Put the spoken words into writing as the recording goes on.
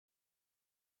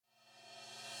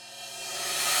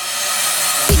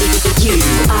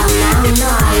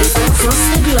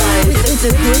across the globe with the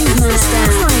Groove Master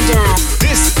Kryder.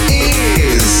 This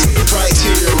is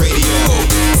Kryteria Radio.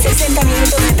 60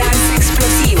 minutos de dance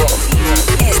explosivo.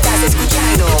 Estás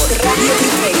escuchando Radio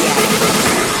Kryteria.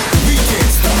 We can't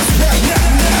stop right now.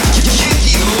 Get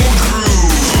your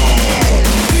groove on.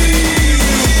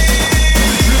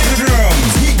 The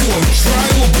drums, we going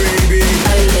tribal, baby.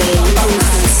 Only on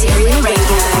Kryteria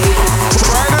Radio.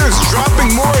 Kryder's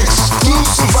dropping more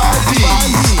exclusive ID.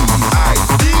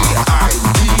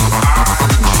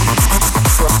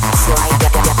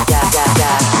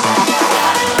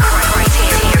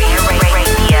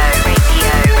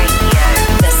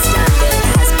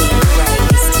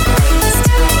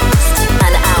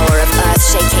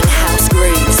 Shaking house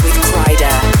grooves with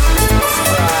Kryder.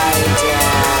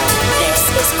 This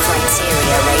is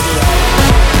Kryteria Radio.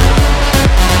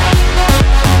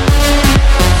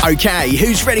 Okay,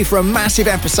 who's ready for a massive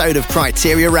episode of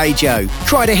Kryteria Radio?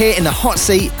 Kryder here in the hot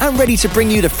seat and ready to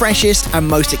bring you the freshest and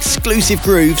most exclusive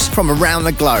grooves from around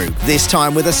the globe. This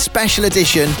time with a special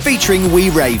edition featuring We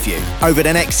Rave You. Over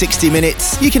the next 60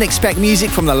 minutes, you can expect music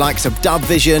from the likes of Dub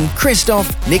Vision,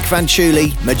 Christoph, Nick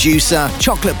Vanchuli, Medusa,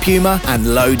 Chocolate Puma,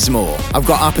 and loads more. I've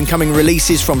got up-and-coming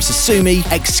releases from Sasumi,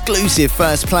 exclusive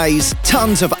first plays,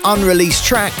 tons of unreleased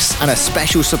tracks, and a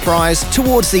special surprise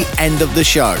towards the end of the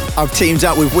show. I've teamed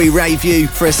up with We Rave You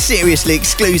for a seriously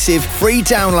exclusive free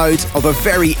download of a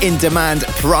very in-demand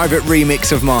private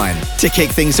remix of mine. To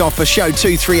kick things off for show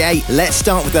 238, let's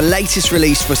start with the latest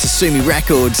release for Sasumi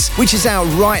Records, which is out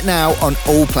right now on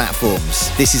all platforms.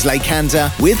 This is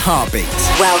Lakanda with Heartbeat.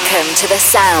 Welcome to the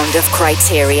sound of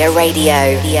Kryteria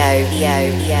Radio.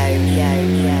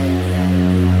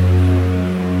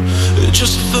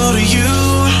 Just the thought of you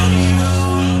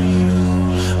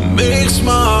makes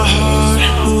my heart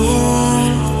move.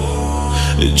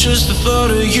 Just the thought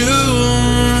of you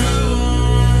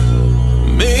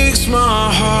makes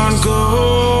my heart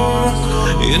go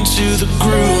into the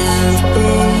groove,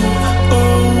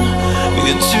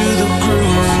 into the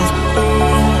groove,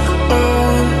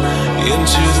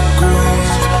 into the groove,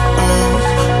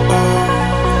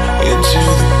 into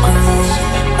the groove,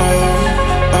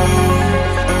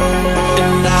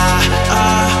 and I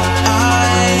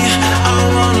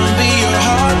wanna be your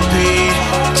heartbeat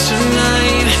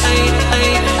tonight,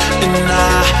 and I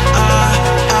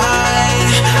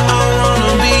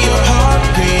wanna be your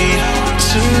heartbeat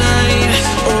tonight,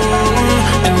 oh,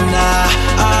 and I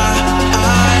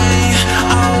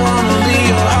wanna be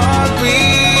your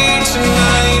heartbeat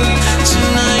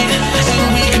tonight, and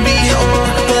we can be all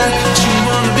that you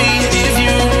wanna be if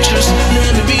you just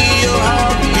let me be your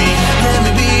heartbeat, let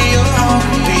me be your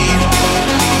heartbeat.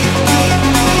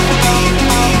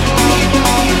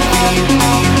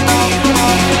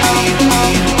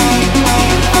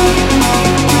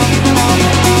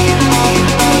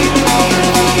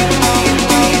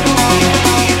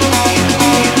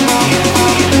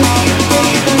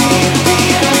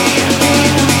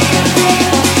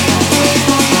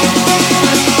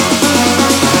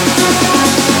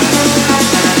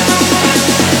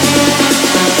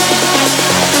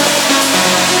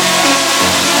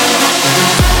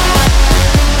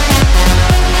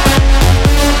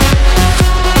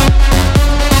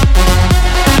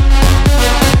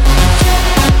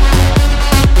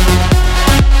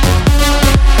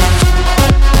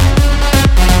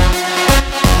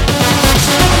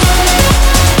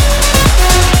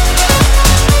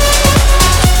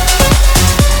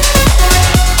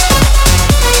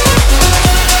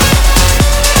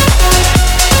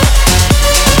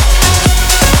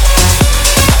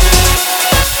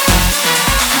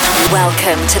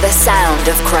 Welcome to the sound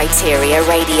of Kryteria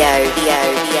Radio. I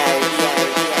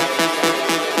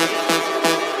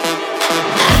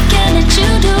can't let you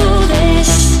do this.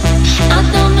 I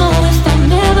don't know if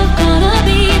I'm ever gonna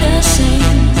be the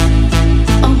same.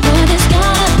 Oh, but there's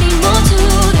gotta be more to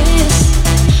this.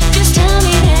 Just tell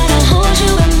me that I'll hold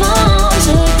you in my arms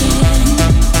again.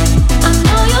 I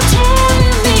know you're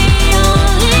telling me you're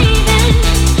leaving,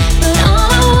 but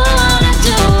all I wanna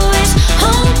do is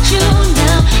hold you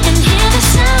now and hear the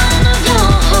sound of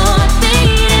your heart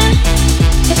beating.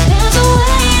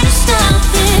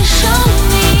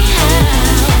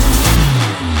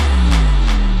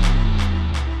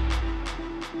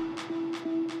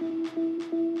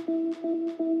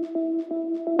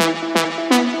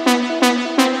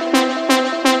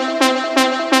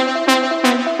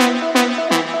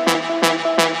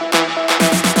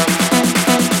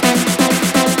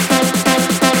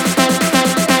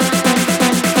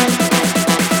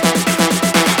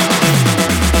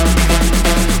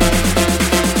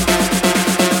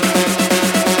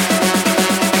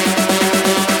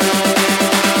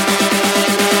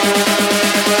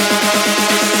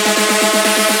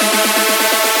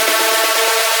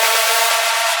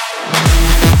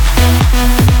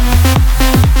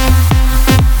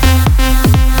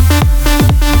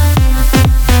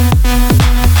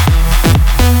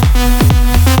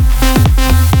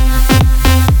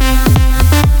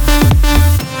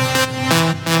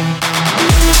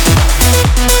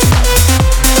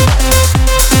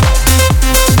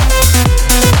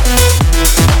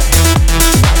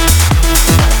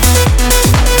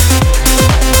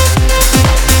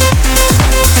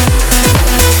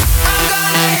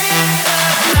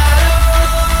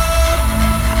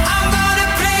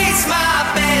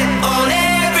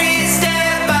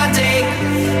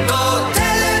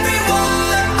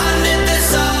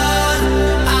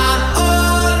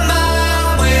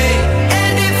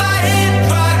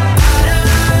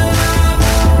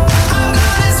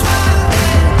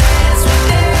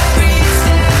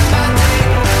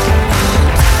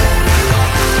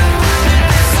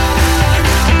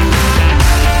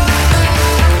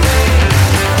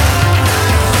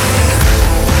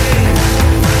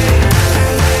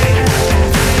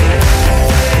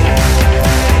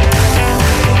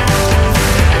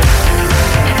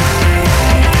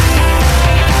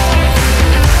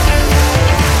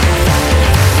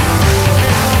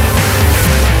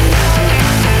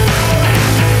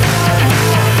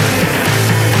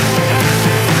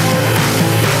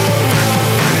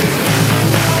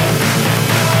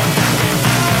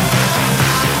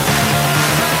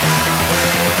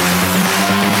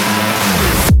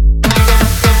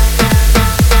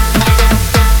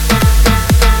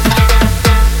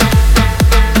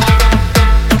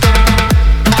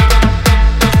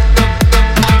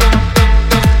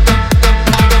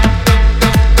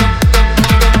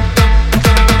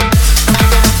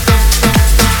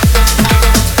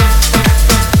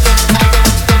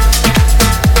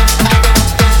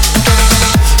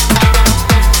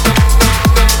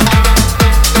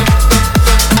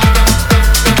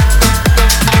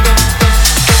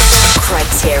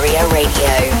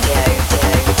 Radio.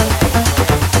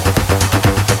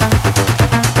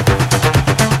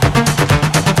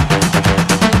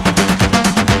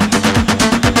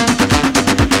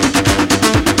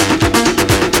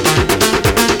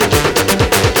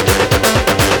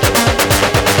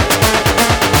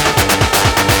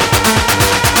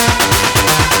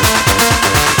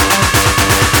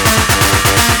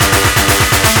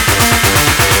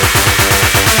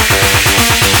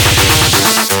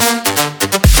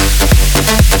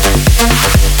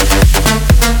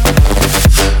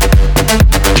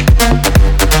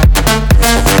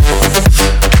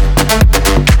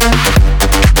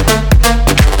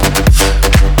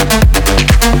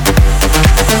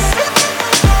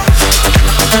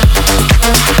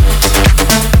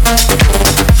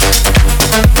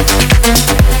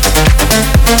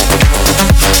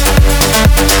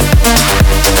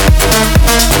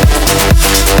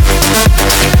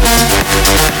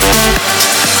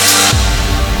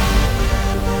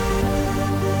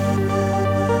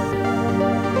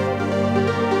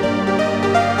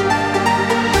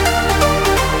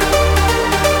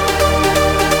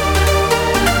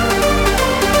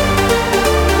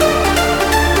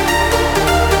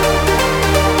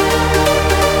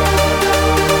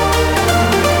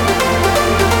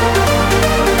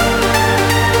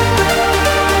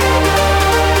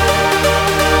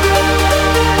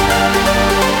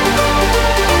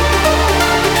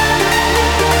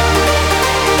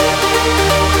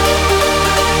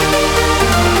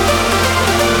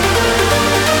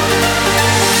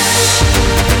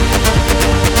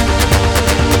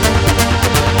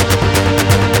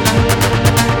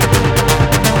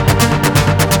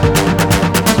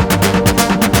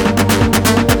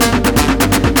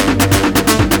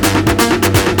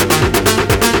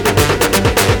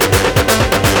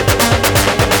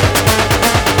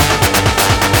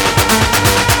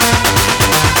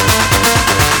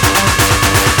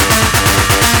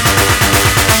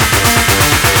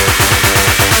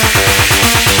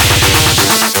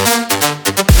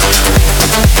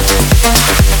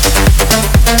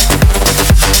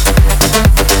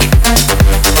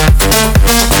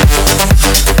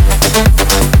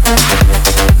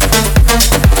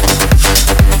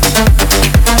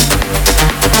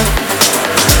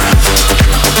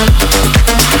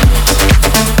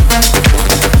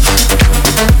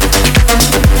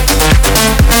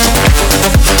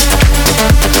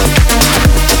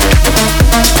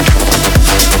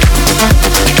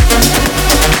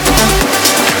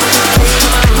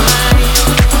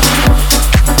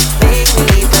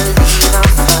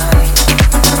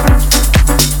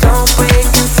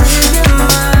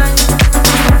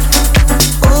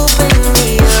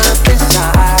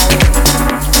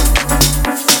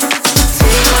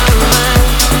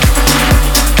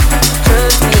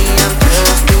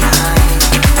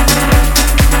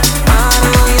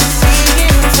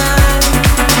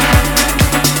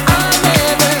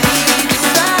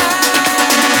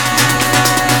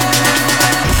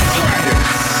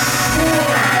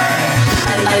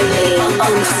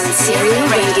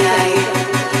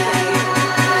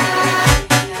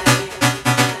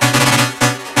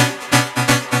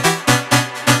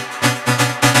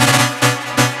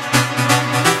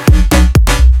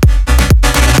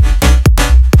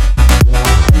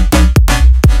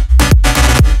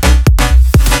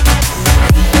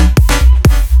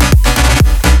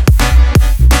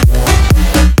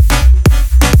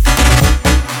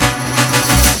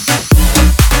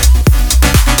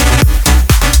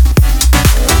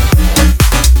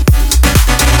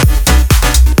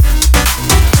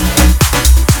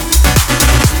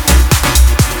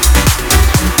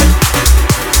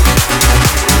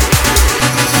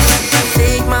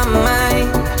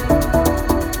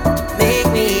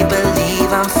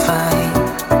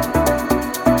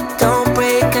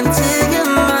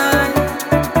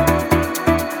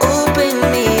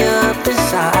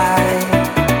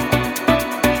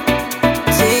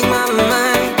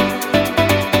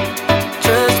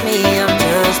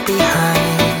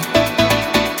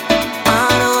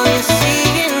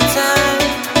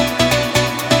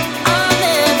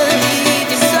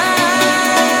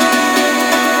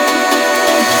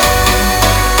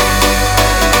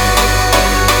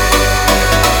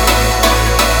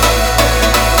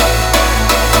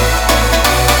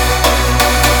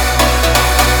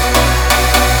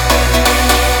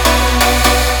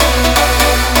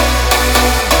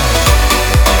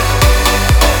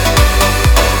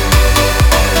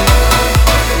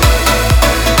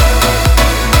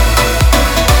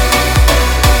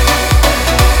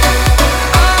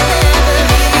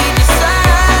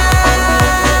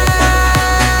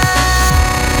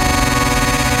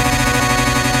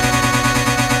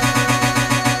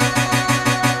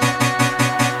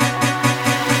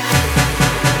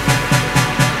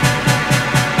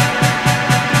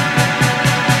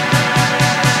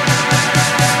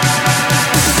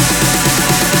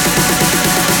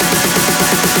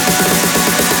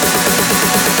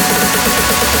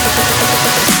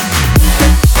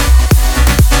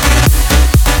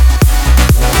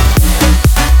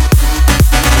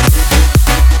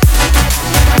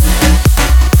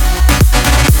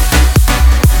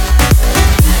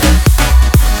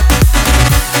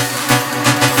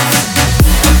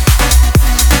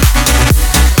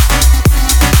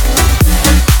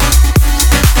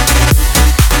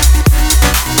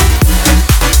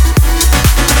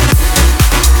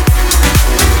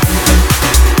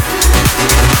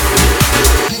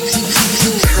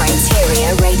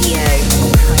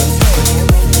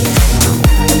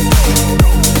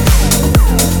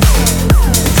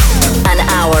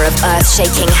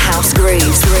 house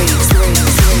grooves.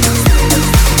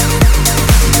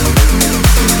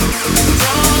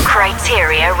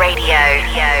 Criteria Radio.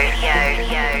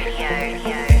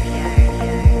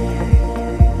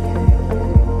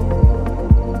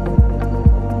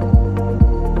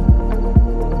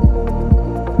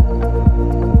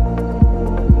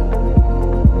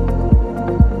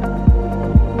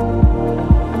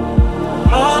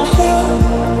 I'm here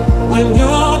when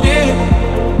you need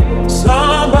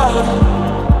somebody.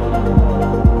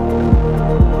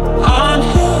 I'm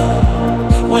here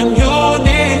when you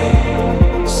need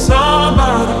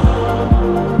somebody.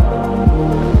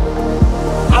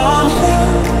 I'm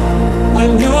here when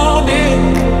you need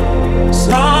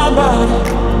somebody.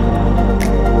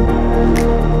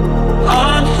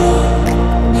 I'm here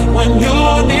when you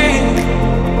need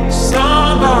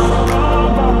somebody.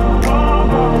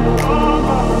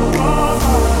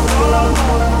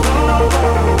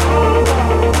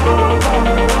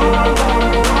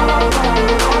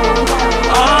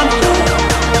 I'm here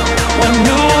when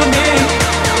you need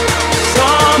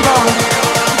somebody.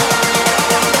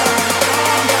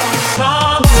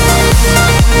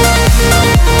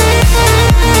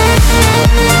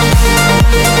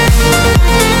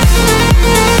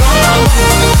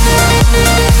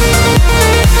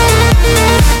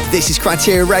 This is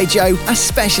Criteria Radio, a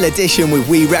special edition with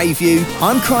We Rave You.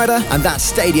 I'm Kryder, and that's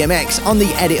Stadium X on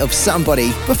the edit of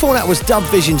Somebody. Before that was Dub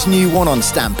Vision's new one on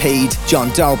Stampede, John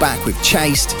Dahlback with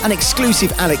Chased, an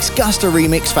exclusive Alex Gusta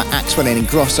remix for Axwell and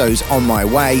Ingrosso's On My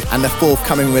Way, and the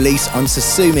forthcoming release on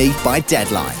Susumi by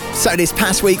Deadline. So this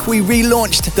past week we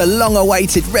relaunched the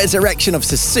long-awaited resurrection of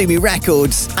Susumi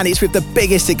Records, and it's with the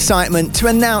biggest excitement to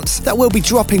announce that we'll be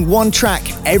dropping one track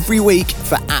every week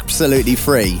for absolutely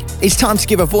free. It's time to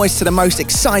give a voice to the most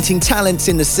exciting talents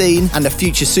in the scene and the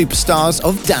future superstars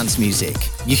of dance music.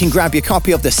 You can grab your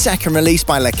copy of the second release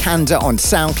by Lakanda on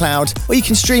SoundCloud, or you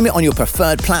can stream it on your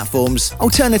preferred platforms.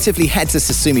 Alternatively, head to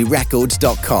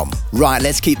susumirecords.com. Right,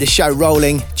 let's keep the show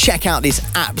rolling. Check out this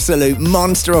absolute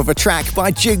monster of a track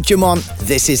by Duke Jamont.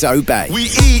 This is Obey. We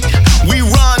eat, we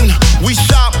run, we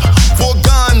shop for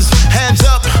guns. Hands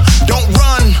up, don't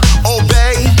run,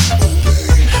 obey.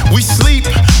 We sleep,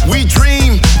 we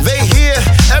dream, they hear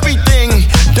everything.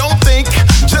 Don't think,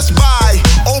 just buy,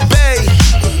 obey.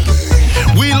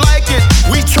 We like it,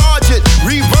 we charge it,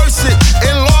 reverse it,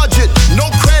 enlarge it. No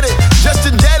credit, just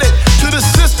indebted to the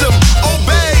system.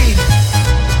 Obey,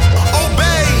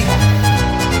 obey,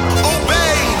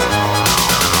 obey,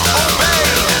 obey.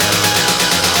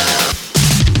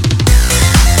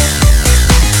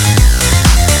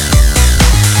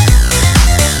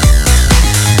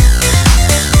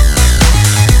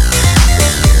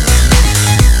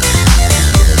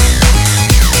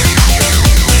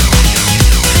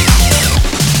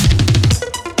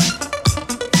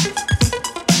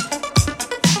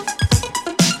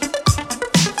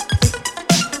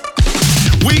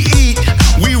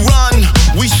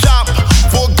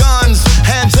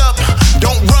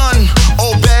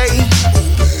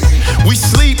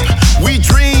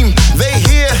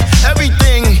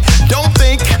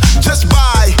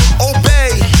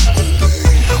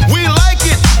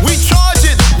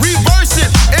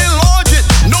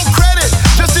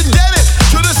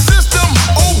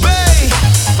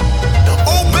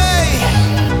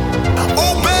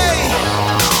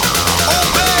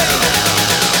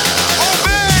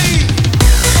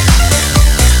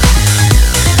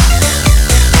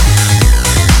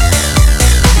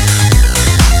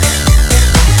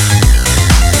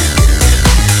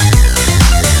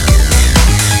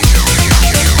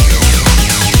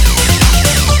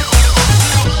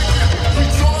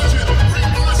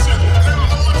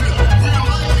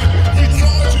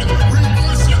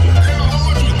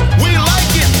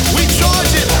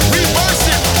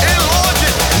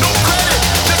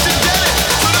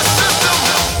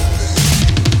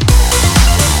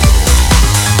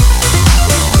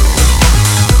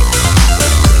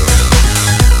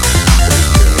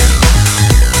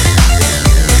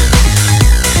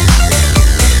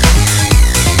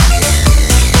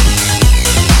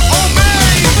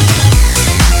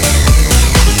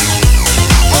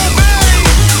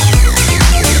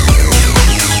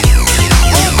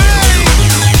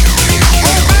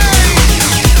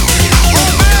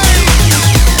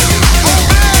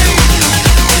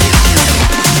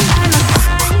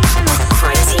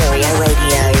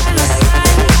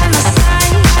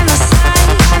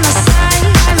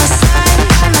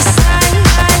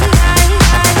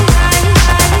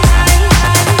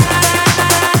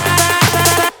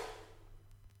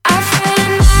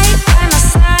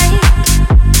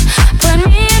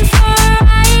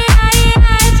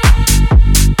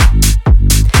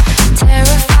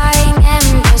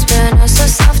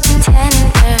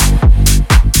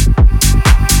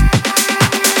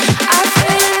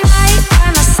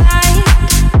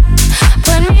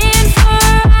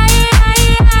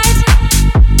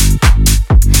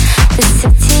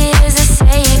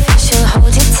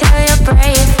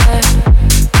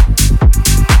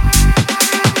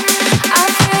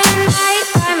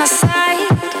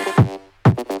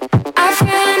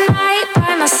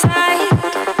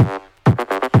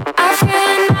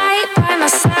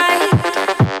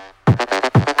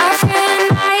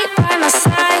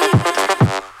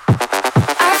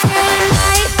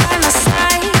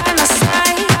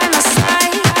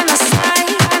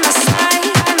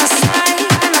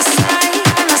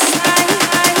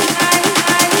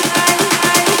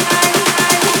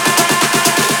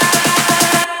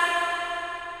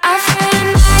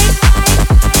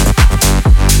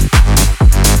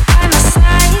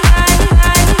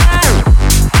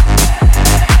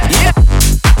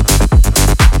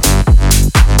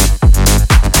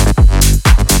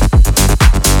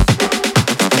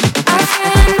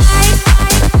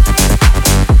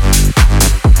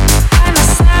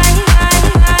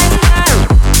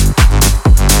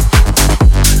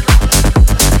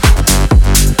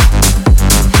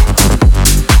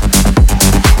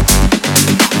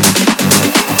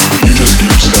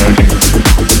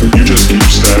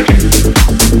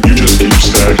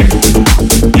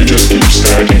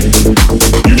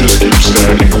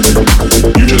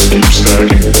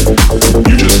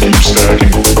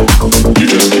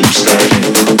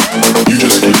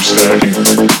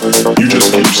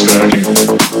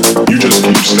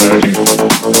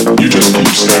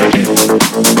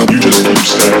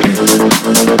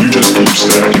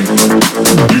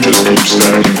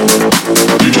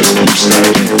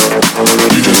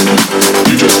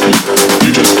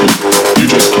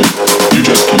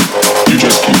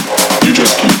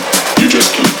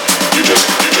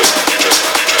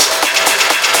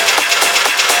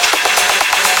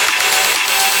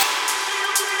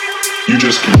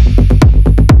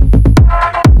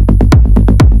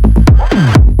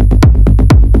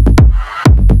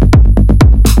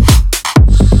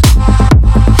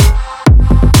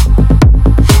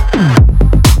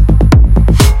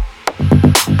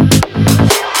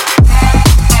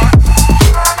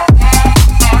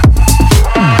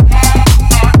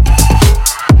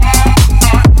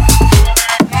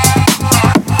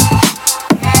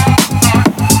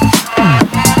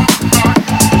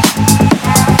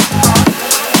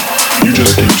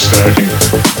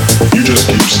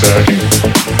 stacking.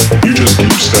 You just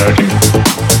keep stacking.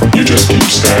 You just keep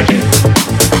stacking.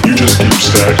 You just keep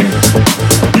stacking.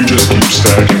 You just keep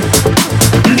stacking.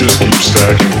 You just keep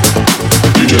stacking.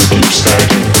 You just keep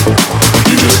stacking.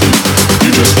 You just keep. You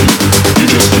just keep. You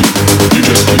just keep. You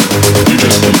just keep. You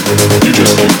just keep. You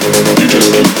just keep. You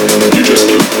just keep. You just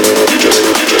keep.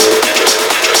 You just keep.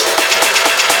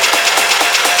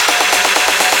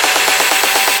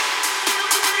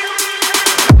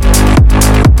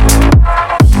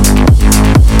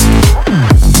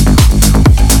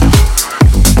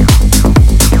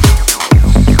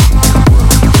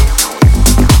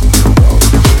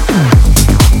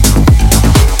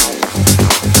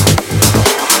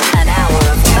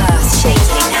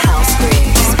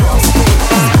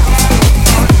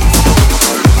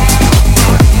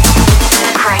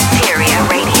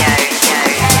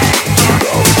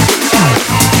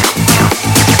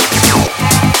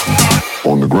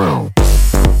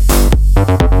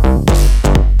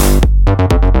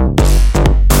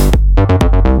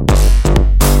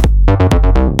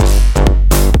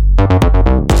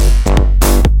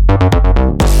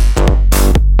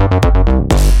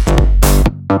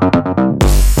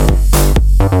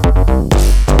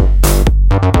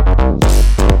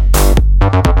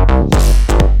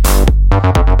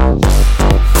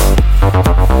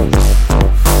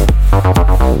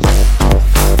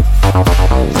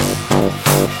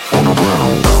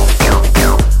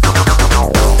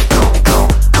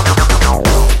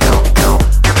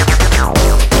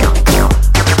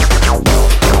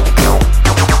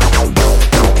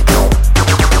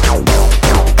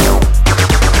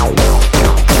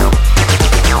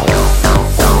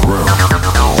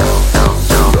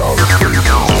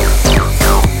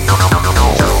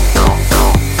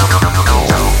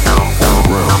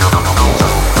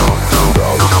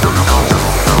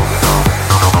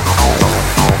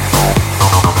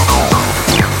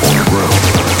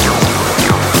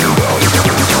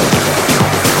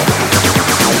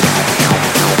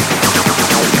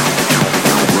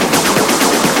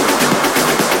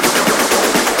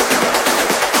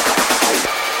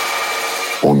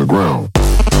 On the ground.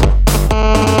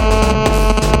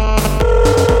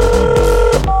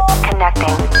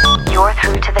 Connecting. You're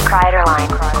through to the Crider line.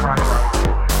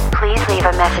 Please leave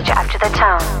a message after the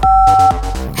tone.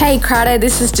 Hey Crider,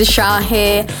 this is Deshar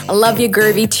here. I love your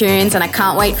groovy tunes and I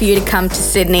can't wait for you to come to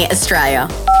Sydney, Australia.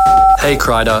 Hey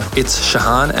Crider, it's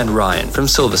Shahan and Ryan from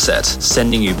Silverset,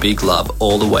 sending you big love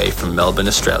all the way from Melbourne,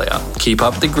 Australia. Keep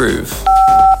up the groove.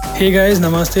 Hey guys,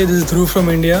 namaste, this is Dhruv from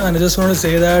India and I just want to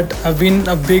say that I've been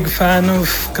a big fan of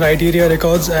Criteria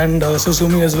Records and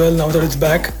Susumi as well now that it's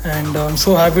back, and I'm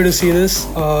so happy to see this.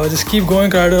 Just keep going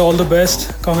Crider, all the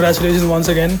best. Congratulations once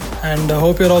again and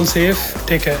hope you're all safe.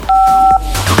 Take care.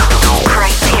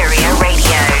 Criteria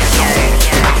Radio.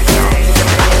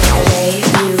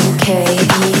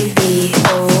 K-U-K-E-B-O-X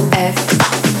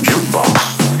Jukebox.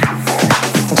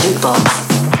 Jukebox.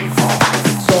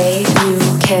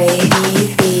 K-U-K-E-B-O-X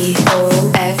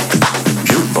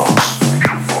Jukebox.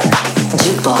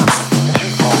 Jukebox.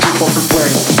 Jukebox is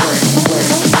playing.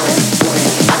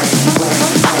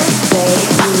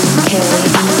 K-U-K-E-B-O-X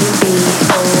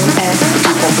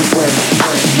Jukebox is playing.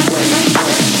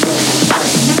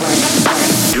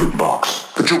 Jukebox.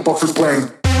 The jukebox is playing.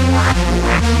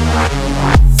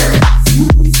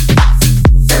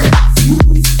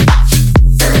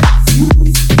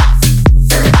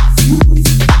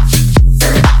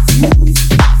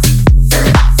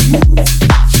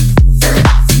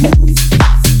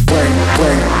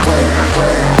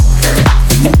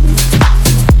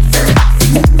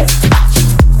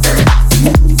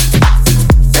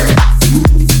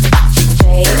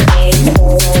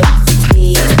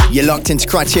 You're locked into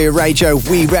Criteria Radio,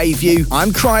 we rave you.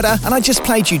 I'm Crider, and I just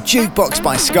played you Jukebox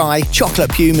by Sky,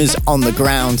 Chocolate Pumas On the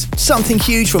Ground, something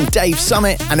huge from Dave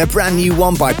Summit, and a brand new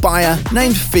one by Bayer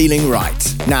named Feeling Right.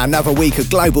 Now, another week of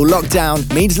global lockdown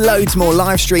means loads more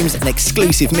live streams and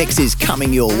exclusive mixes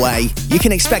coming your way. You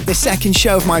can expect the second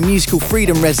show of my Musical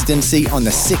Freedom residency on the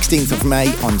 16th of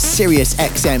May on Sirius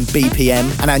XM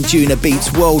BPM and Anjuna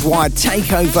Beats Worldwide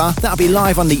Takeover. That'll be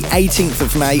live on the 18th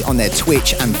of May on their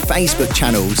Twitch and Facebook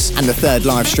channels. And the third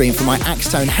live stream for my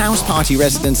Axtone House Party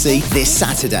residency this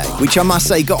Saturday, which I must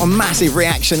say got a massive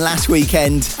reaction last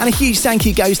weekend. And a huge thank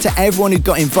you goes to everyone who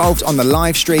got involved on the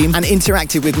live stream and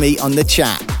interacted with me on the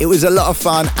chat. It was a lot of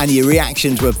fun and your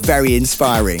reactions were very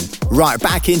inspiring. Right,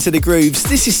 back into the grooves.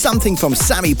 This is something from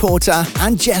Sammy Porter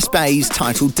and Jess Bays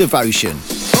titled Devotion.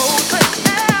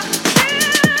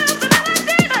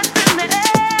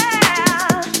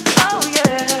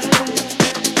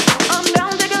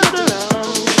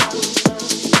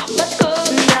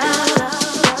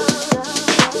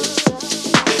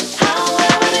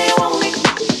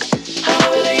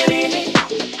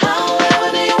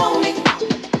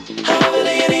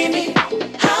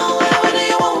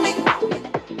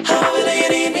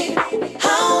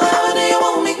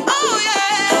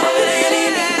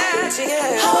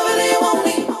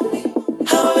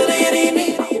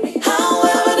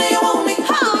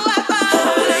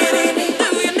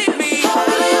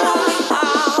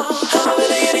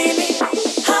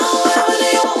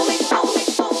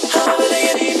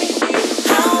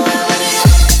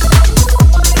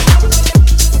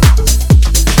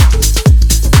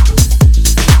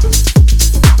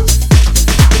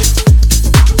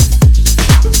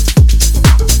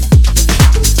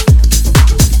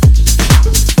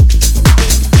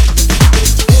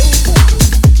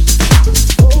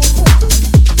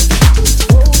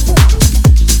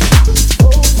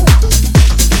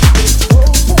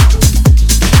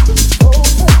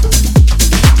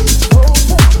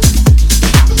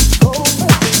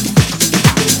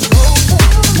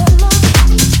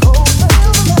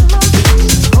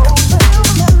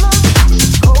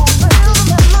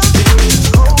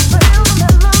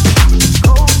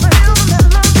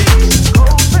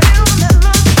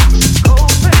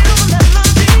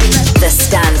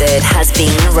 standard has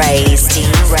been raised.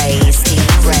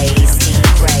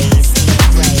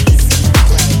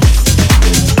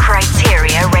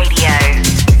 Criteria Radio.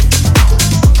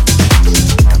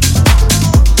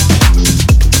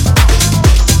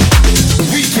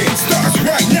 Weekend starts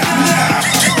right now.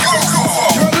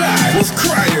 You're live with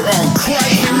Crider on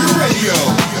Criteria Radio.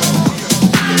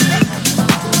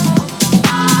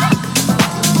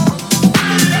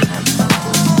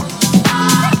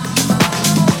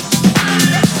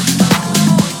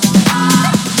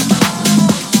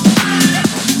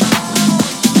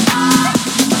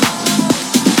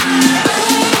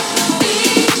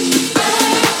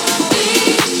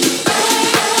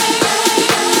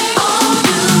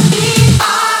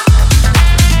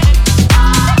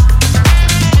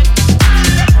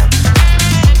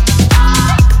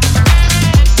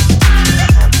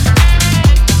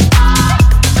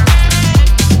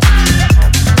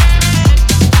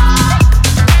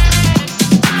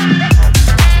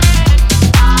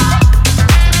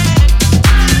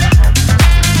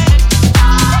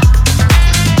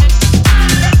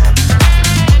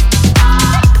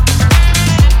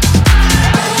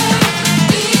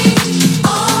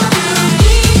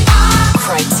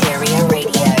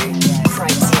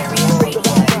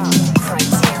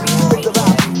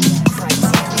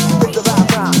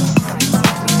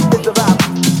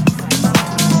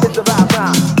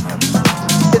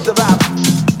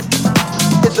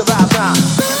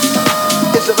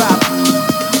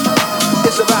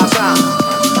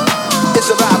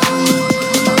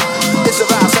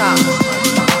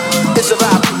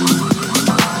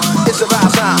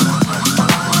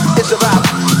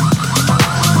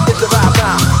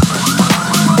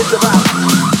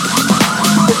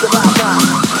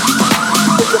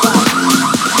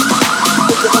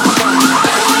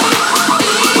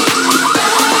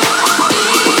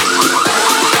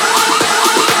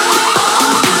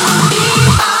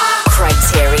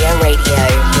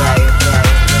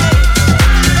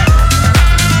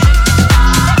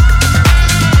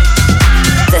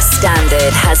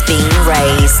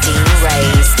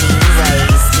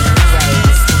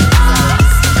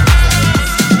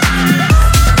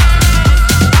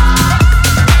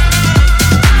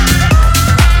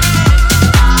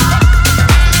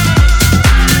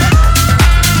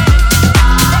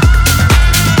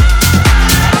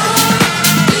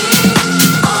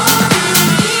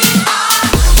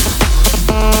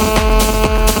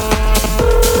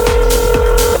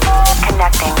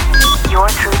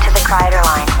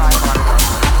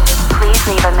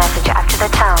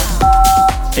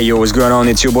 Hey yo, what's going on?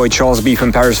 It's your boy Charles B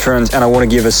from Paris, France, and I want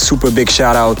to give a super big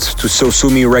shout out to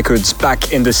Sosumi Records,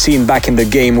 back in the scene, back in the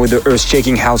game with the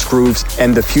earth-shaking house grooves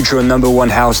and the future #1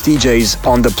 house DJs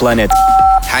on the planet.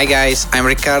 Hi guys, I'm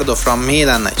Riccardo from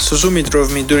Milan. Sosumi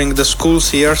drove me during the school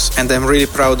years and I'm really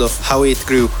proud of how it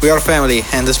grew. We are family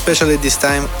and especially this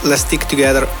time, let's stick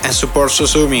together and support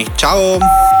Sosumi. Ciao!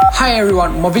 Hi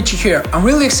everyone, Movici here. I'm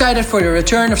really excited for the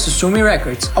return of Sosumi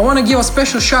Records. I want to give a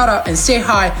special shout out and say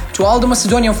hi to all the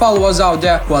Macedonian followers out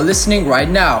there who are listening right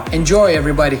now. Enjoy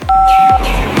everybody.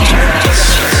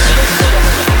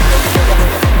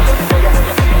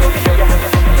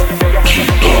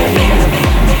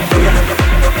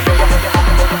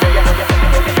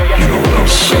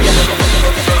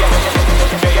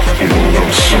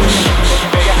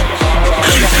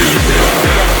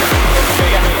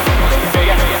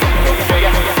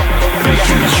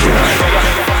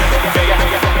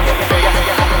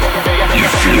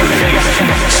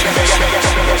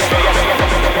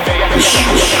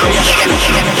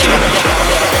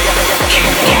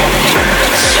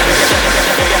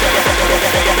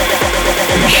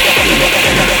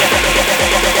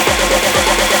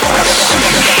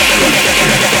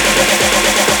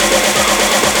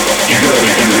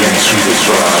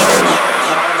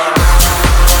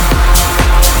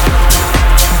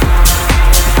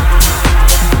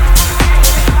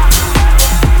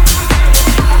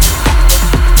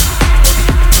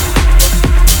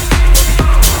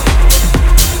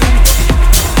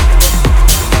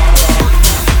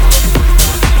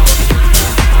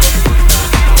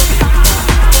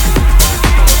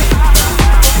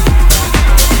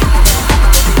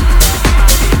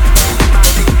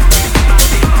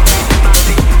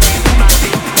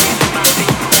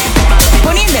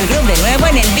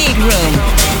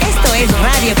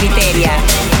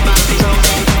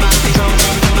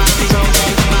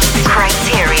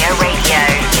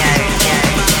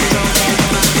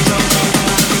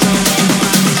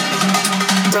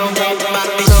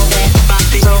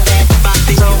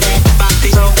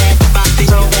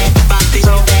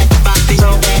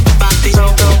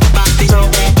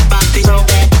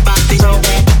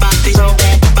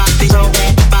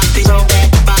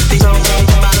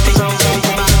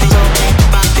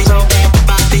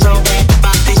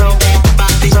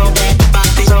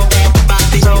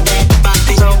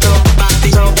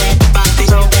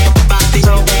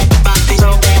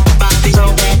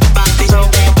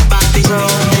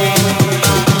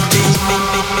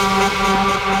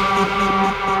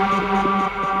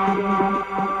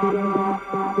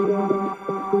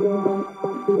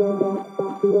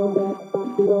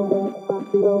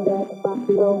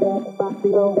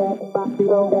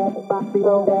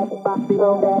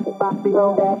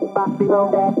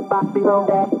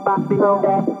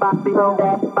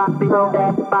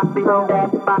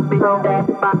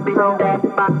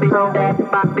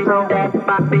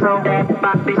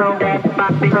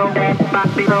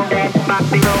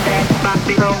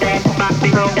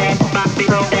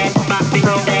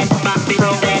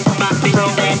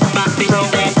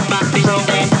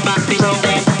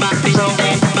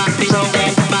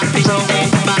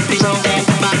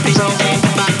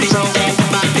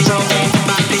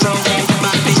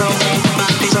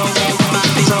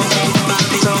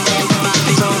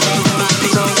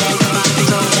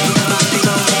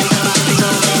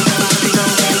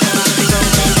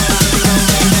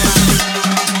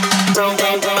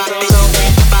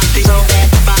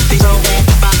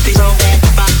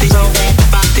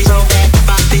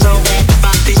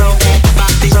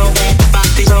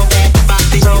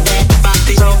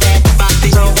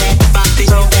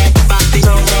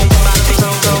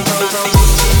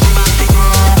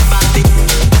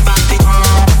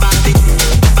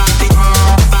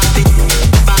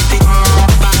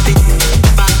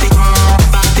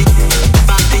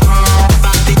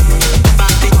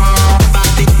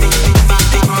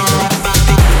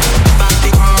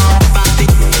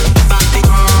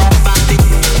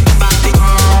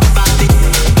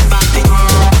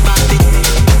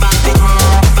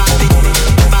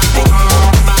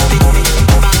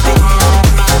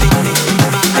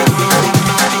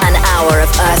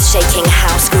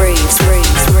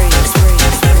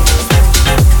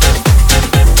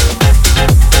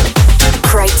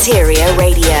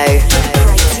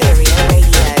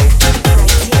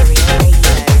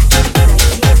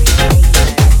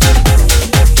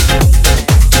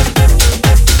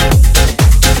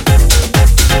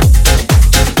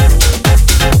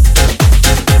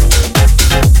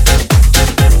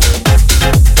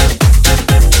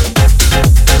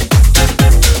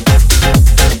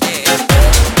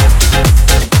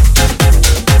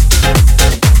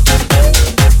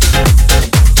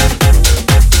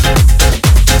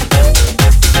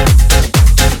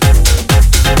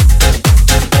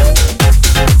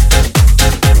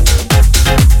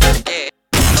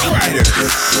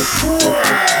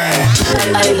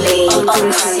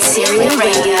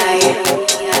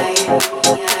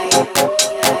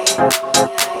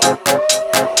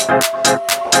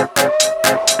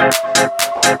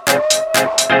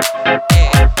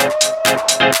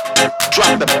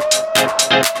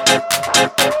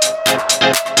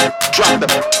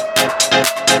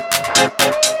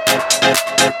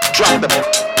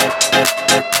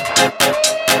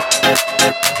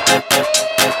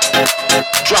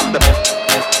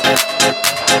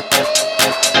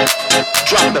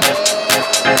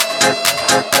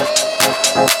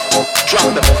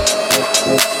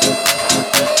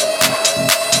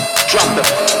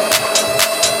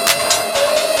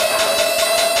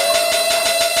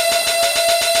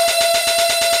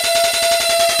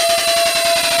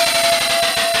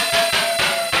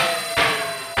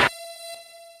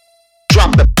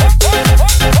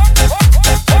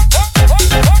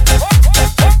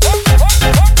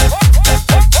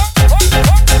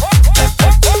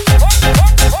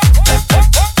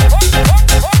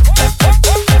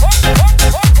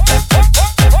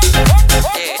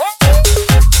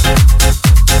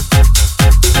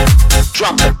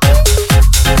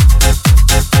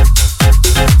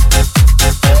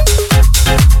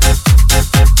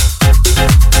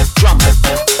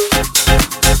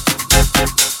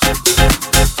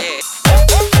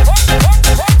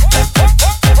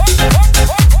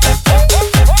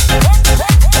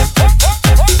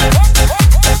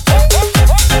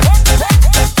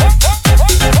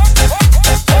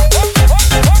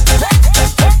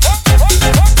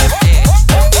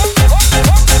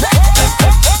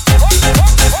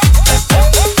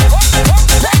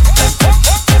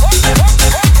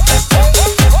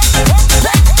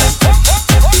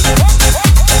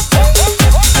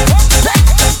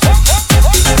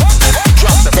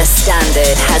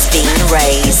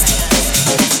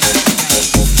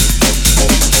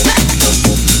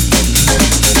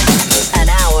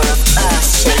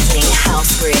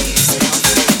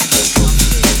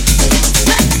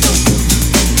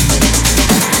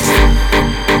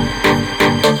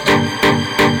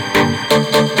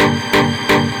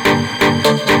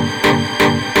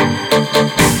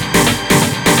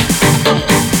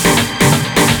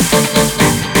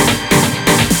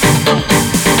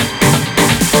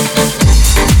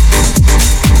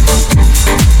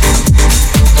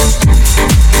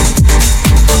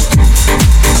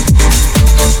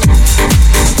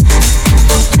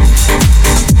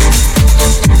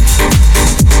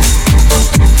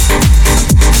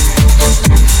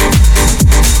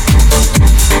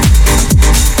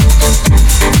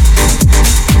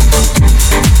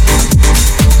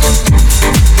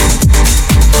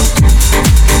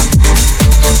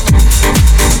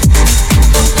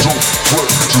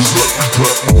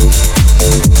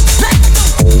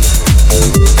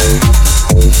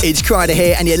 It's Kryder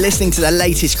here, and you're listening to the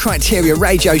latest Kryteria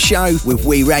radio show with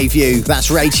We Rave You. That's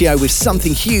radio with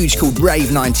something huge called Rave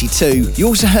 92. You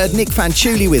also heard Nick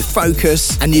Fanciulli with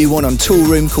Focus, a new one on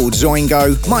Toolroom called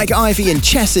Zoingo, Mike Ivy and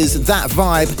Chess's That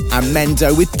Vibe, and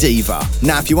Mendo with Diva.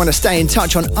 Now, if you want to stay in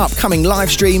touch on upcoming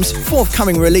live streams,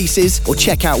 forthcoming releases, or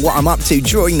check out what I'm up to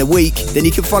during the week, then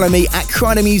you can follow me at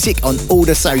Kryder Music on all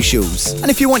the socials. And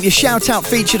if you want your shout out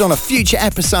featured on a future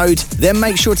episode, then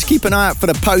make sure to keep an eye out for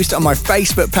the post on my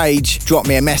Facebook page, drop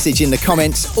me a message in the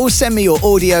comments, or send me your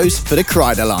audios for the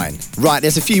Kryder line. Right,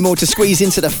 there's a few more to squeeze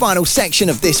into the final section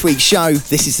of this week's show.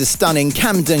 This is the stunning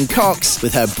Camden Cox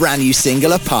with her brand new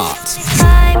single Apart.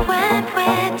 When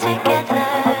we're together,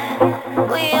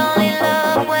 we only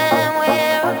love when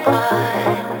we're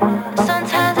apart.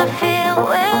 Sometimes I feel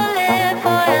we'll live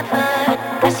forever.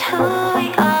 That's who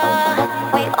we are.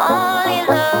 We only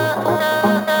love.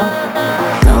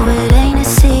 No, it ain't a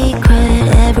secret.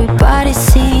 Everybody's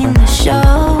seen the show.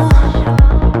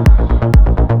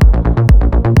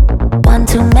 One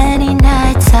too many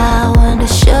nights, I wonder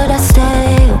should I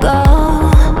stay or go?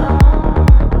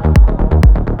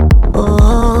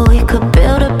 Oh, we could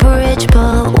build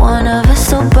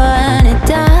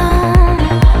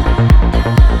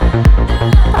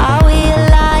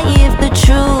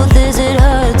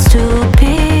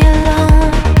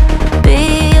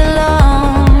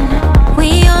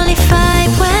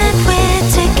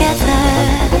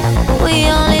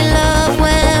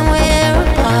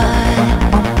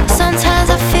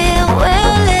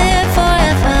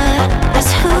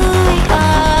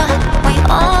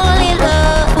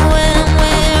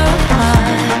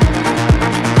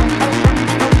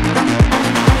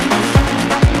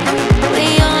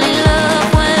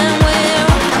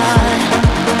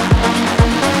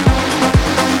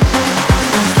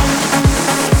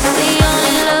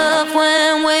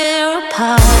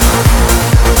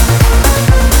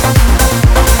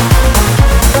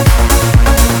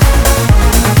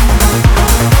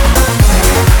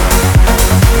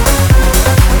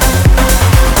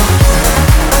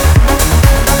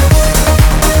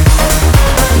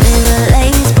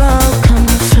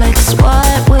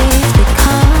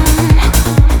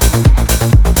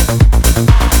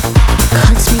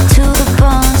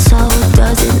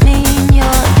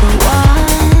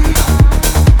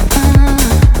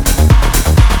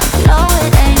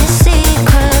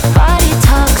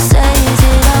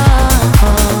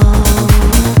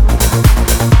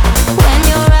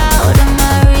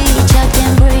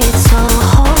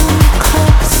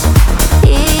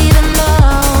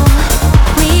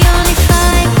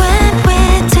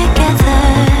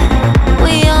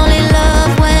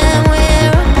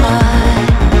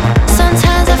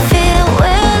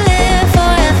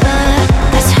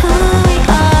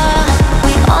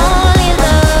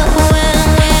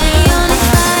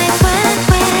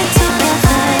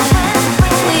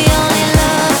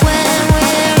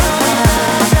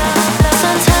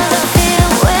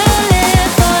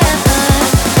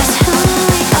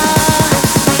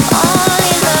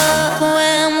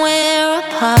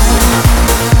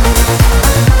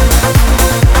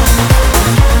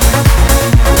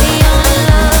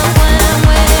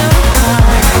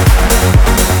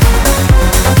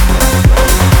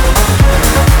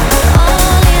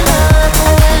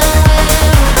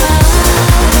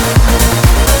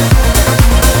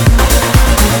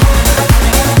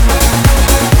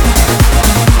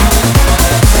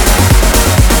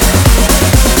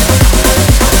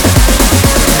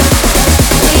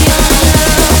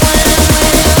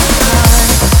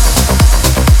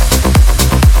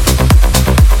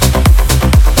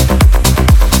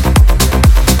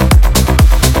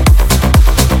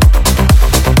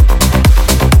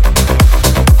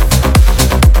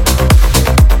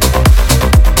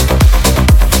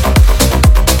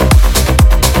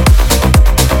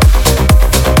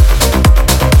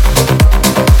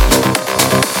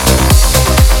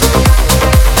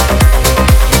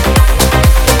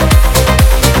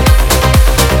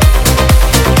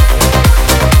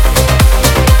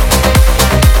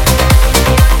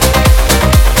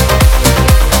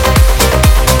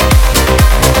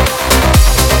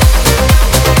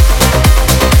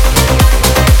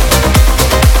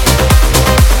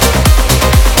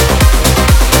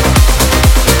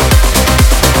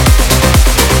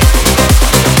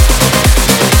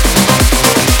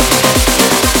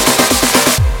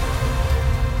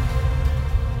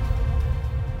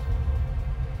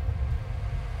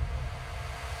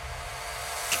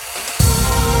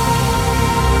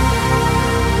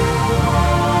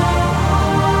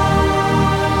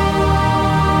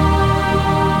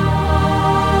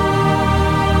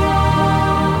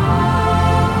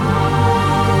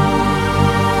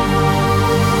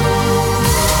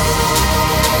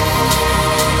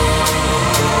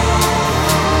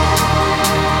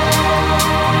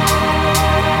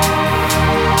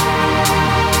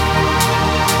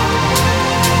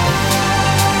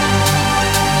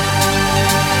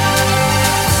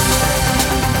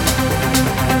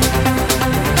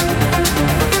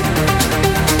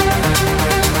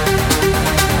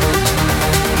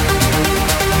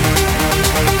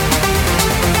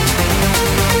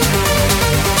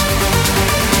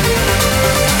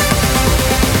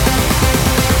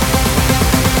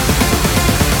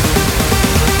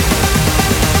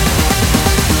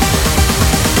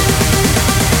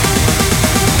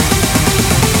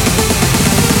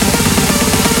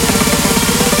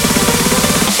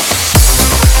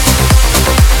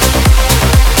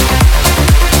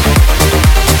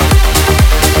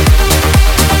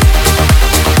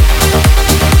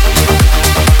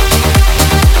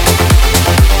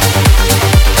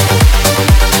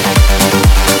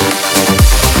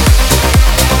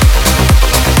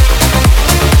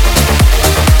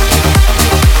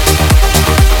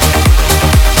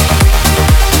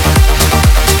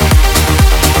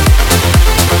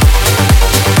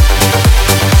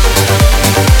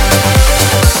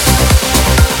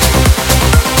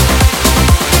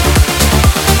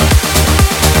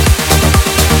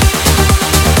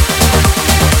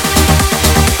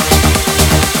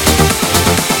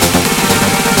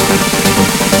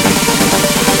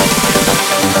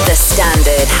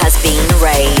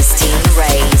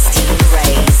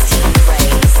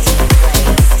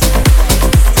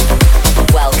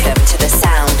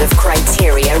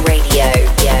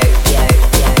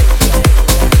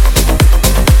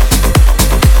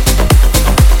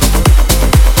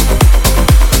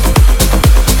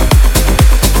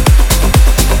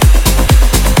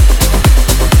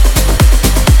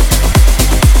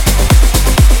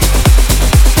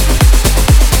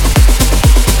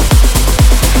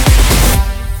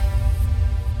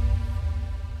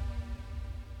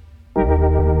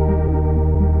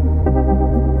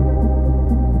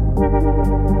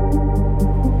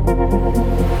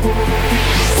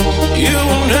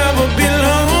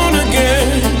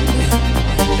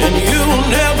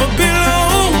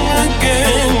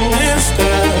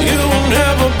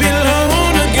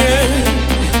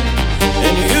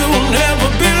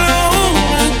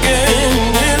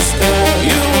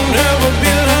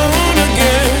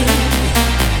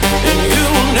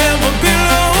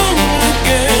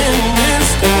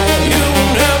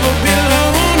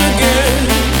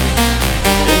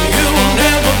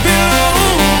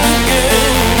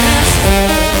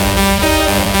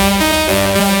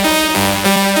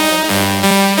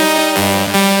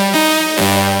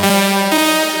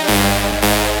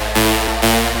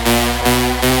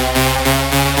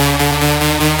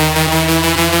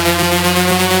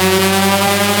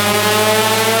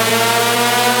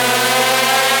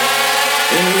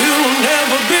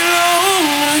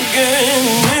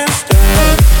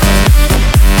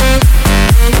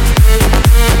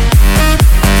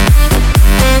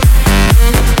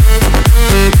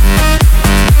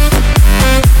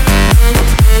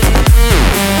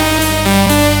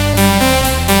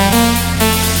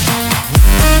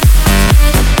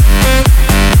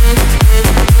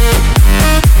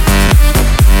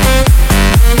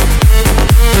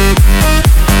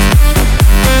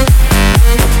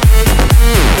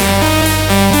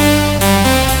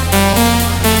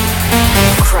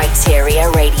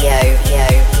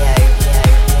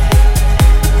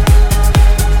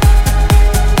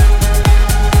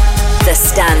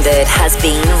has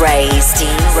been raised.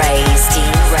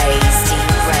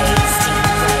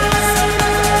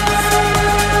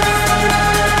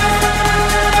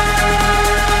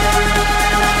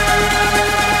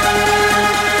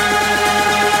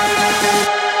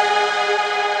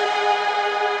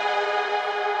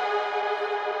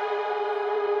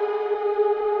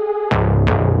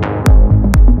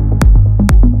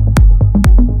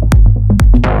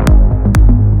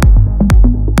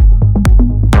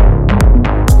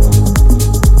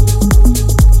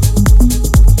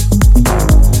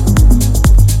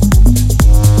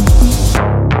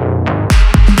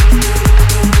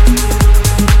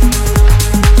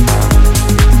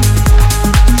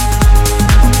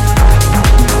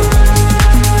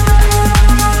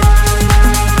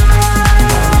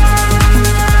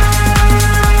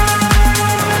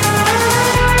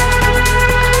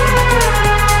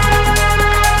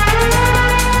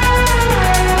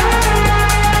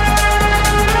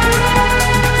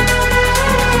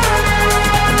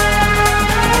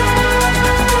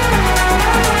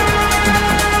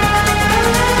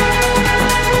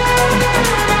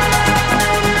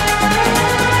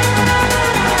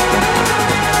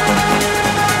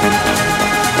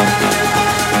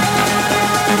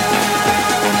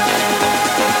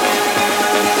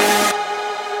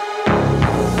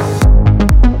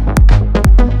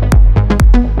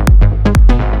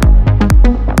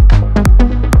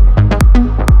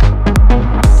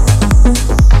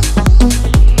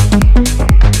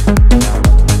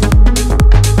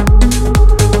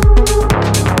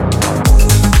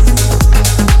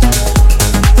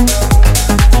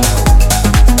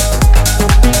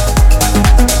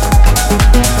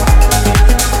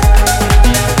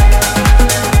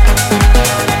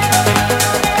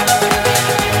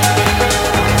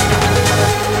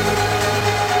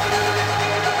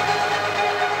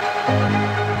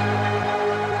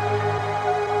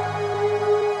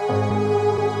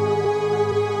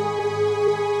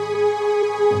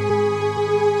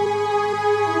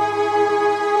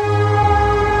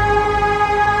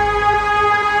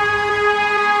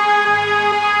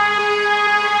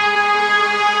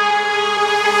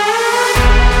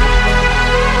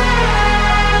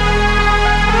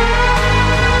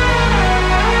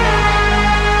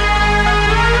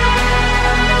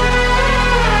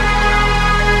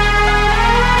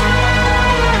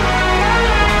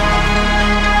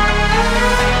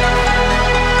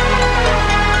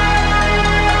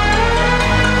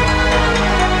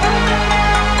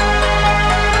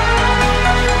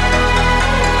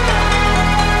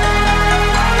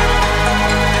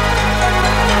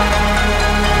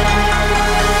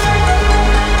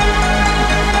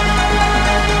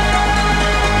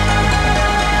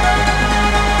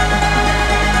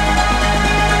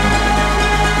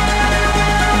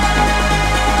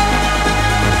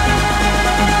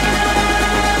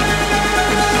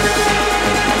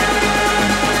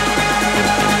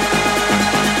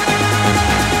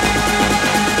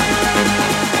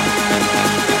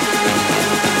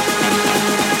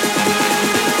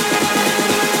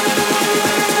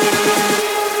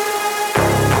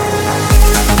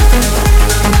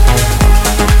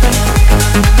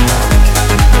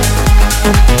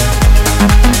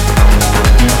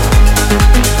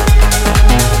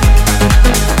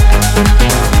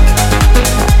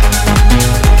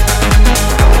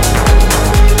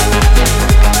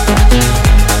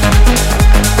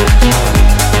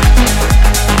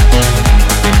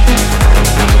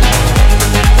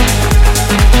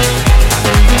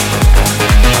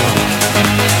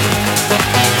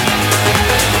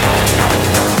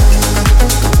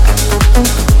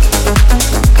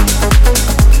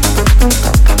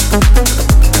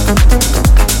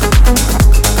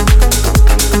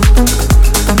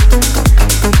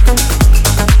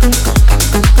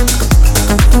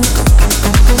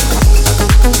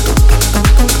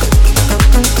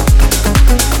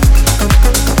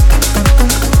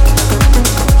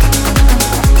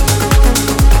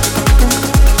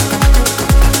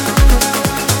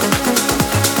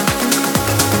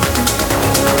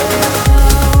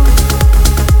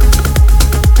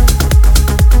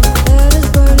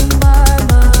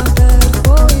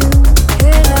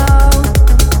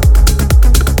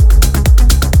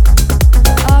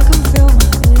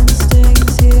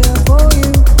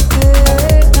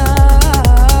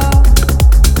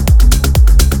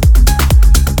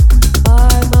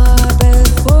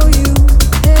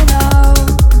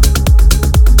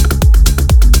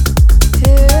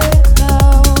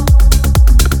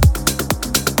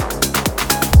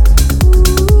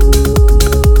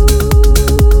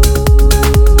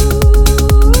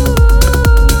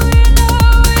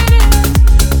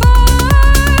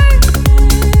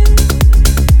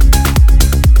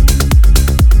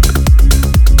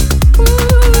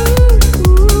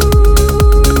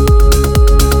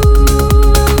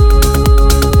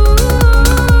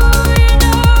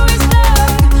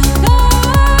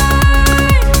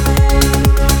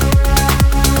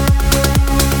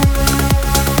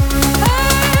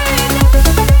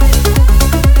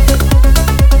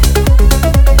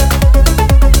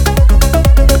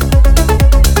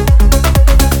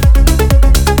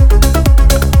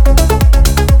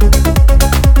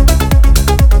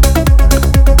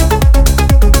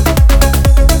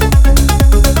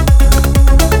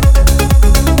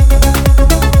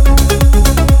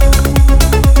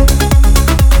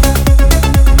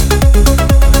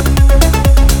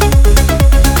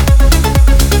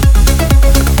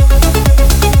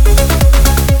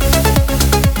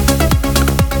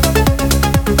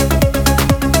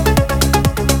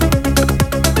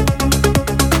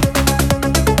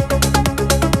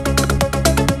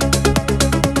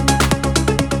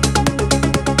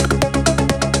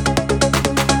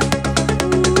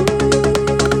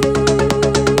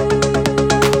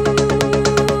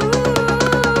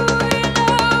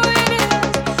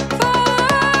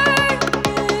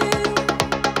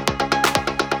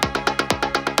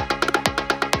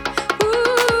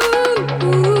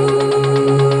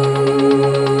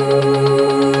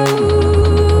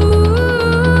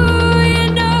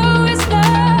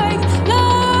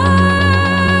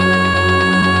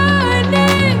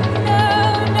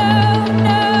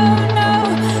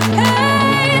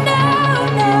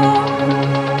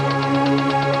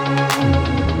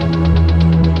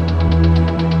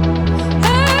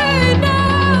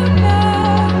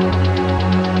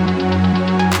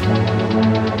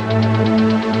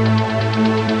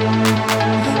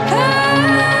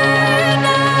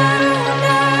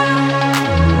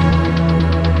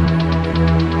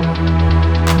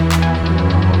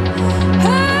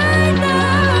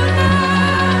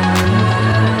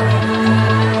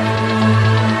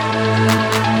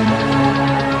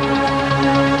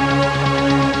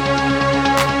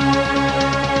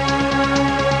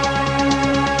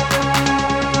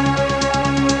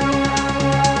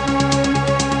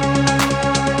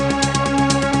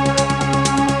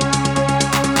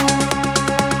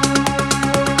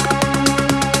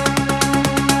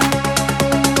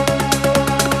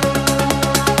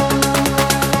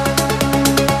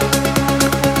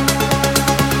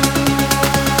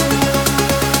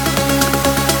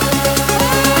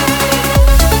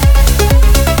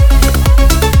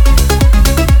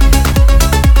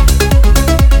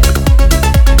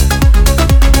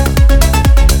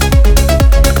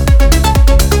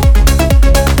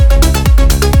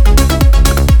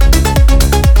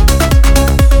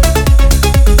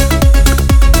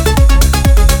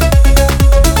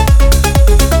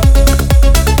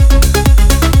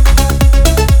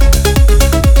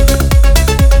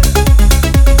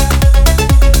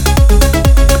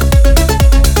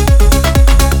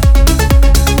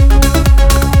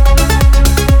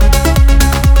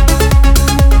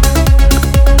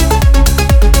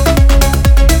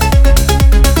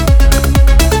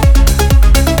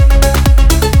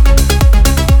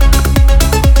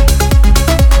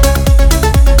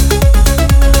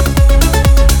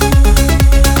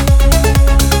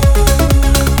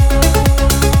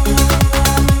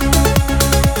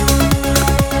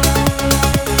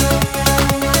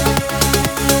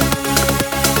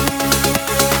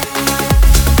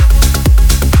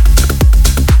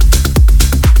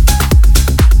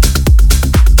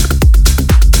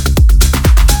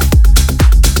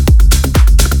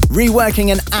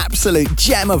 reworking an absolute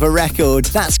gem of a record.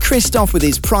 That's Christoph with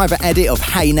his private edit of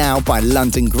Hey Now by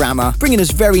London Grammar, bringing us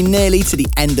very nearly to the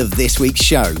end of this week's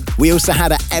show. We also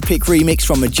had an epic remix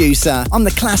from Medusa on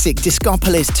the classic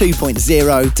Discopolis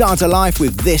 2.0, Dada Life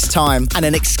with This Time, and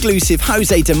an exclusive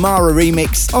Jose Demara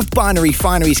remix of Binary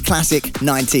Finery's classic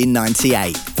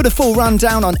 1998. For the full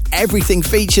rundown on everything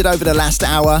featured over the last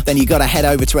hour, then you gotta head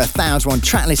over to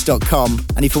 1001tracklist.com,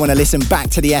 and if you want to listen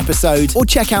back to the episode or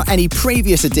check out any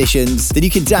previous editions, then you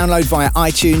can download via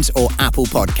iTunes or Apple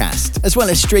Podcast, as well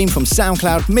as stream from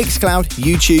SoundCloud, Mixcloud,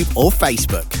 YouTube or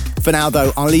Facebook. For now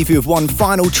though, I'll leave you with one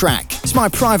final track. It's my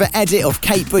private edit of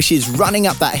Kate Bush's Running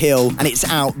Up That Hill, and it's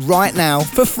out right now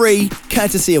for free,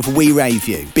 courtesy of We Rave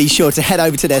You. Be sure to head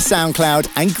over to their SoundCloud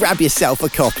and grab yourself a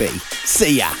copy.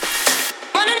 See ya!